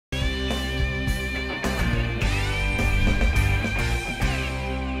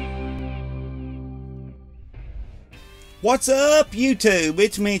What's up, YouTube?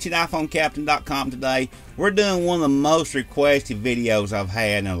 It's me at iPhonecaptain.com today. We're doing one of the most requested videos I've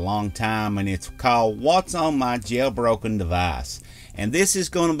had in a long time, and it's called What's on My Jailbroken Device. And this is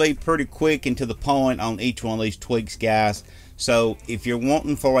going to be pretty quick and to the point on each one of these tweaks, guys. So if you're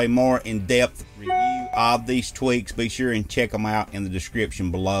wanting for a more in-depth review of these tweaks, be sure and check them out in the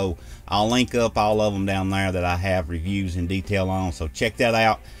description below. I'll link up all of them down there that I have reviews in detail on, so check that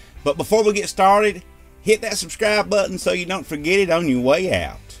out. But before we get started, hit that subscribe button so you don't forget it on your way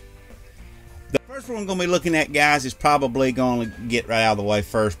out. The first one I'm going to be looking at, guys, is probably going to get right out of the way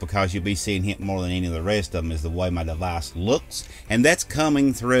first because you'll be seeing it more than any of the rest of them, is the way my device looks. And that's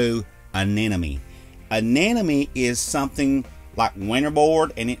coming through Anemone. Anemone is something like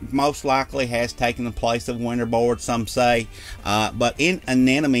Winterboard, and it most likely has taken the place of Winterboard, some say. But in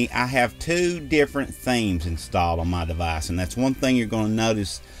Anemone, I have two different themes installed on my device. And that's one thing you're going to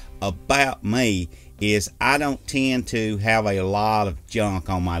notice about me is I don't tend to have a lot of junk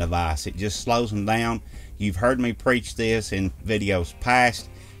on my device. It just slows them down. You've heard me preach this in videos past.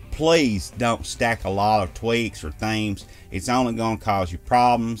 Please don't stack a lot of tweaks or themes. It's only going to cause you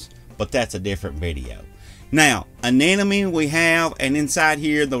problems, but that's a different video. Now, Anemone we have, and inside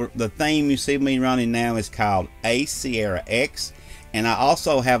here the theme you see me running now is called A Sierra X, and I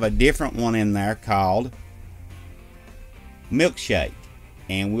also have a different one in there called Milkshake.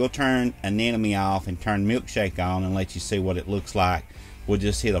 And we'll turn Anemone off and turn Milkshake on and let you see what it looks like. We'll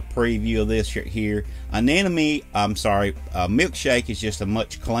just hit a preview of this right here. Milkshake is just a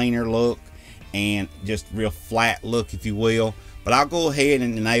much cleaner look and just real flat look, if you will. But I'll go ahead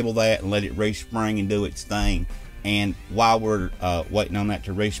and enable that and let it respring and do its thing. And while we're waiting on that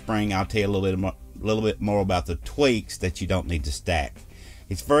to respring, I'll tell you a little bit more about the tweaks that you don't need to stack.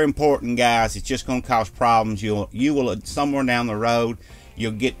 It's very important, guys. It's just going to cause problems. You will somewhere down the road,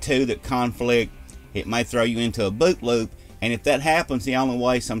 you'll get two that conflict. It may throw you into a boot loop, and if that happens, the only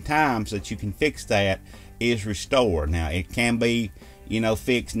way sometimes that you can fix that is restore. Now, it can be,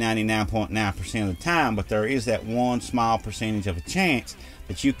 fixed 99.9% of the time, but there is that one small percentage of a chance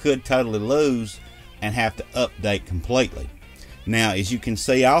that you could totally lose and have to update completely. Now, as you can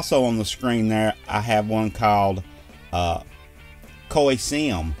see also on the screen there, I have one called Koi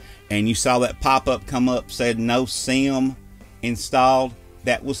Sim, and you saw that pop-up come up, said no SIM installed.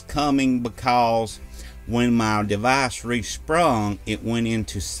 That was coming because when my device resprung, it went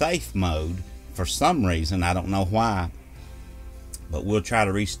into safe mode for some reason. I don't know why, but we'll try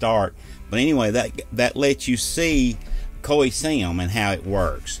to restart. But anyway, that lets you see Koi Sim and how it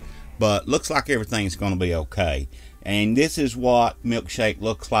works. But looks like everything's going to be okay. And this is what Milkshake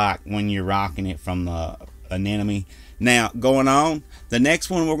looks like when you're rocking it from the Anemone. Now, going on, the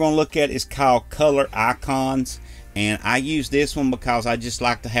next one we're going to look at is called Color Icons. And I use this one because I just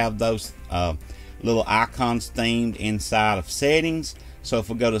like to have those little icons themed inside of settings. So if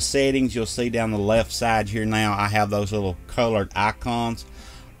we go to settings, you'll see down the left side here now, I have those little colored icons.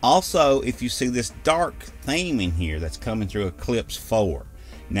 Also, if you see this dark theme in here that's coming through Eclipse 4.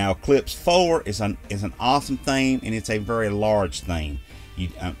 Now, Eclipse 4 is an awesome theme, and it's a very large theme.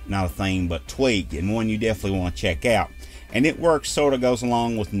 Not a theme, but tweak, and one you definitely want to check out. And it works, sort of goes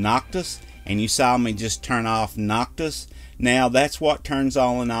along with Noctis. And you saw me just turn off Noctis. Now that's what turns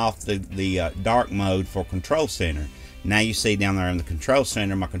on and off the dark mode for Control Center. Now you see down there in the Control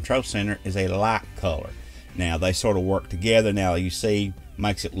Center, my Control Center is a light color. Now they sort of work together. Now you see,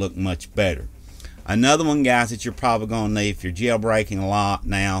 makes it look much better. Another one, guys, that you're probably going to need if you're jailbreaking a lot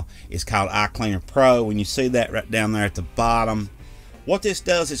now is called iCleaner Pro. When you see that right down there at the bottom, what this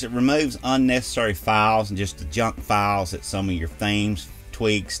does is it removes unnecessary files and just the junk files that some of your themes,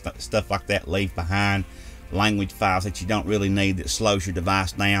 tweaks, stuff like that leave behind, language files that you don't really need that slows your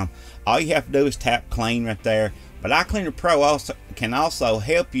device down. All you have to do is tap clean right there. But iCleaner Pro can also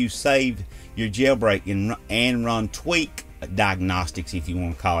help you save your jailbreak and run tweak diagnostics, if you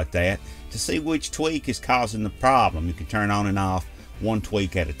want to call it that, to see which tweak is causing the problem. You can turn on and off one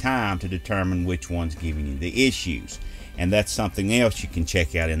tweak at a time to determine which one's giving you the issues. And that's something else you can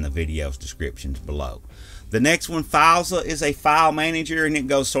check out in the video's descriptions below. The next one, Filesa, is a file manager, and it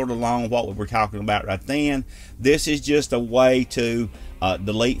goes sort of along with what we were talking about right then. This is just a way to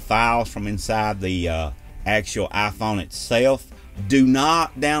delete files from inside the actual iPhone itself. Do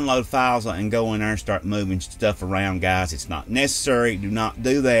not download Filesa and go in there and start moving stuff around, guys. It's not necessary. Do not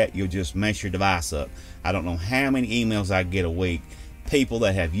do that. You'll just mess your device up. I don't know how many emails I get a week. People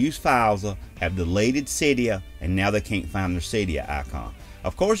that have used Filesa have deleted Cydia, and now they can't find their Cydia icon.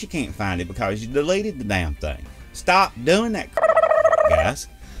 Of course you can't find it because you deleted the damn thing. Stop doing that, guys.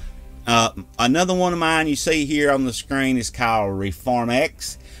 Another one of mine you see here on the screen is called Reform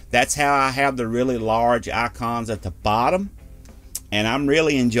X. That's how I have the really large icons at the bottom, and I'm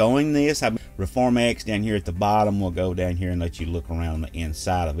really enjoying this. Reform X down here at the bottom. We'll go down here and let you look around the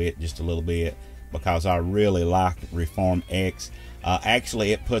inside of it just a little bit, because I really like Reform X.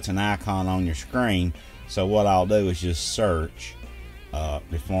 Actually, it puts an icon on your screen, so what I'll do is just search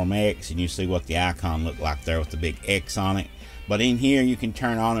Reform X, and you see what the icon looked like there with the big X on it. But in here you can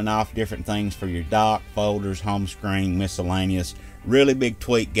turn on and off different things for your dock, folders, home screen, miscellaneous. Really big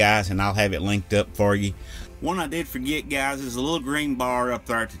tweak, guys, and I'll have it linked up for you. One I did forget, guys, is a little green bar up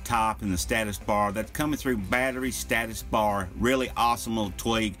there at the top in the status bar. That's coming through battery status bar. Really awesome little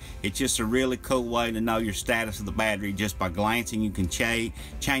tweak. It's just a really cool way to know your status of the battery just by glancing. You can change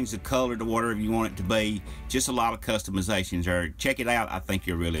the color to whatever you want it to be. Just a lot of customizations there. Check it out. I think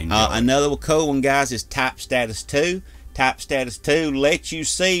you'll really enjoy it. Another cool one, guys, is Type Status 2. Type Status 2 lets you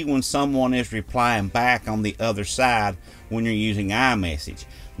see when someone is replying back on the other side when you're using iMessage.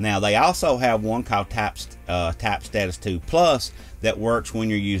 Now, they also have one called Type Status 2 Plus that works when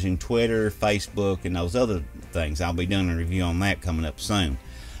you're using Twitter, Facebook, and those other things. I'll be doing a review on that coming up soon.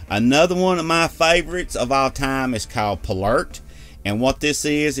 Another one of my favorites of all time is called Palert. And what this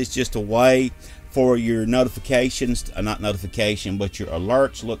is just a way for your notifications, not notification, but your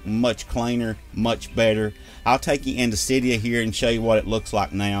alerts look much cleaner, much better. I'll take you into Cydia here and show you what it looks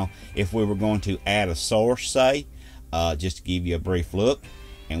like now if we were going to add a source, say, just to give you a brief look.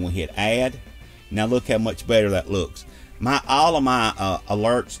 And we hit add. Now look how much better that looks. All of my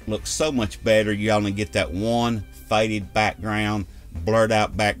alerts look so much better. You only get that one faded background, blurred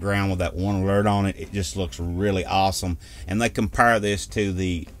out background with that one alert on it. It just looks really awesome. And they compare this to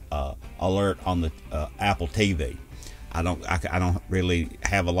the alert on the Apple TV. I don't really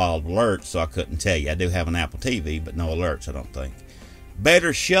have a lot of alerts, so I couldn't tell you. I do have an Apple TV, but no alerts, I don't think.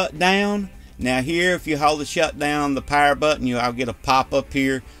 Better shutdown. Now here, if you hold the shutdown, the power button, I'll get a pop-up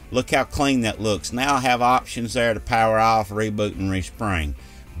here. Look how clean that looks. Now I have options there to power off, reboot, and respring.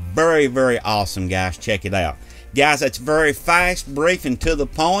 Very, very awesome, guys. Check it out. Guys, that's very fast, brief, and to the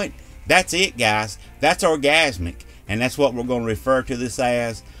point. That's it, guys. That's Orgasmic, and that's what we're going to refer to this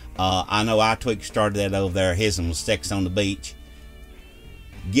as. I know iTweaks started that over there. His one was Sex on the Beach.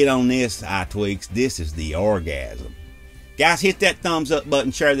 Get on this, iTweaks. This is the orgasm. Guys, hit that thumbs up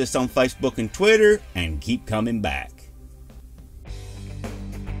button, share this on Facebook and Twitter, and keep coming back.